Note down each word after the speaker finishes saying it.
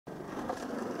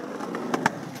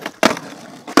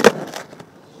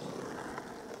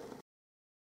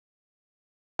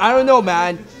I don't know,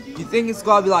 man. Do you think it's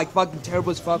gonna be like fucking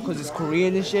terrible as fuck because it's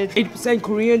Korean and shit? 80%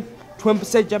 Korean,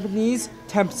 20% Japanese,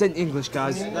 10% English,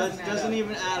 guys. That doesn't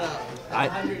even add up.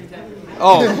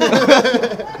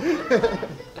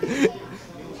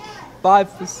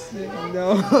 5%.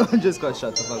 No, I'm just gonna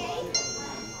shut the fuck up.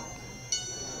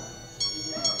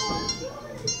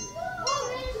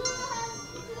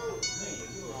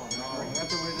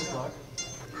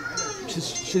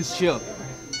 Just chill.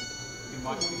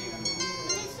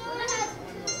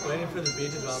 Waiting for the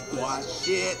beat to drop. Squat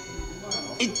shit.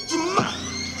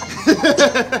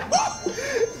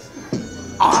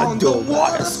 On the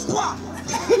water squat.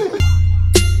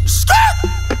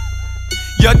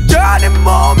 Your dirty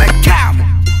moment count.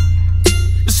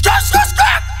 Skirt, skirt,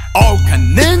 skirt. All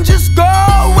can ninjas go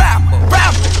ramble,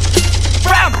 ramble,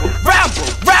 ramble, ramble,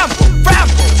 ramble,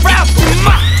 ramble, ramble.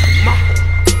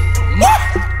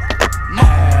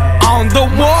 On the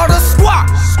water squat.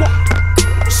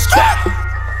 Skirt.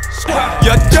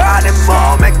 Your dirty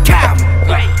moment count.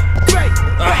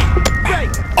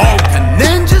 All can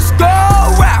ninjas go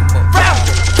ramble,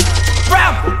 ramble,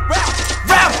 ramble,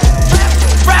 ramble,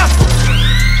 ramble.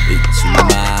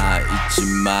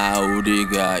 잊지마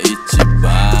우리가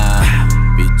잊지마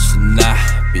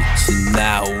빛이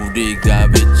나 우리가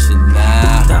빛이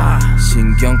나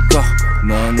신경 꺼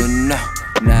너는 너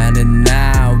나는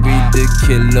나 We the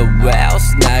killer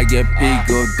whales 날개 삐고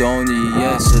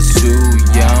돈이에서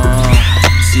수영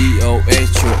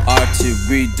C-O-H-O-R-T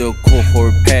We the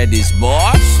cohort patties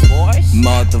boys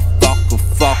Motherfucker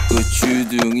fucker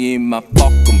주둥이 마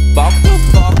fucker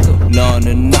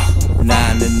너는 너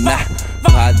나는 나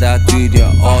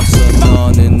받아들여 어서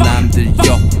너는 남들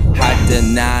욕할 때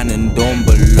나는 돈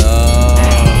벌러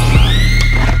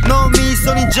너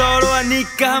미소니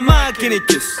저러하니까 막히니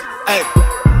키스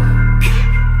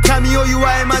髪を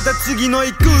祝えまた次の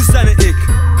戦に行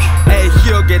く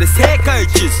広げる世界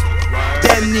地図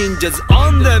Them ninjas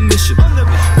on the mission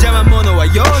邪魔者は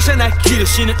容赦なく切る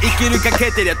死ぬ生きるか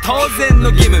けてりゃ当然の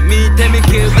義務見てみ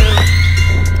気分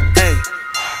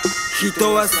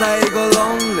人は最後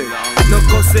ロンリー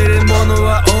残せるもの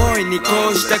は大いにこ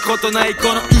うしたことない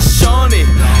この一生に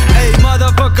Hey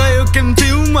motherfucker you can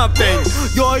feel my pain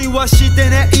用意はして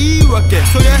ねいいわけ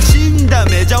そりゃ死んだ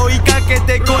目じゃ追いかけ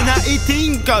てこないテ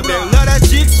ィンカベルララ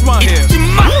チックスワン here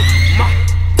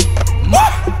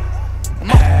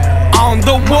On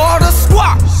the water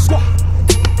squat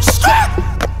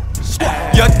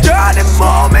Your dirty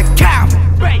moment count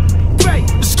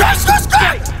Skirt, skirt,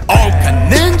 skirt All can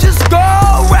ninjas go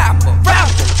ramble,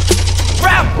 ramble,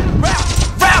 ramble,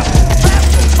 ramble,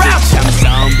 ramble 참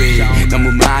zombie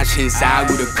너무 마신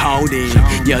싸구려 codeine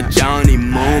여전히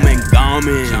몸엔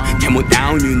coming Came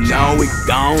down you know it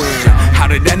going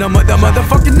하루에 너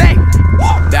motherfucking name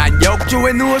난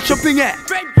욕조에 누워 쇼핑해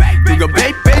그거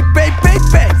babe babe babe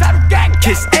babe babe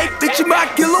Kiss 8 bitch my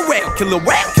killer whale killer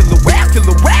whale killer whale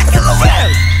killer whale killer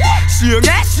whale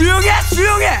수영해 수영해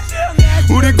수영해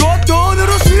우리 곧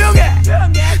돈으로 수영해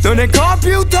너네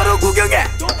컴퓨터로 구경해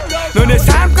너네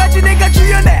삶까지 내가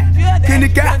주연해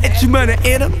그니까 잊지마 내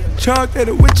이름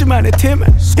절대로 잊지마 내 팀은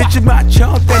잊지마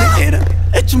절대 내 이름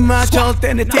잊지마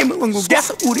절대 내 팀은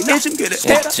왕국에서 우리 이름 그래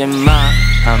잊지마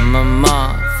I'm a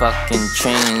motherfucking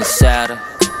trendsetter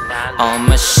All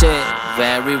my shit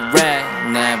very rare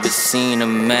Never seen a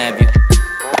map you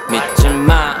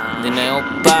믿지마 너네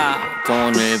오빠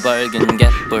돈을 벌긴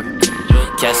개뿔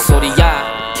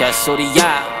개소리야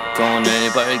개소리야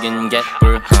돈을 벌긴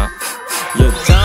개뿔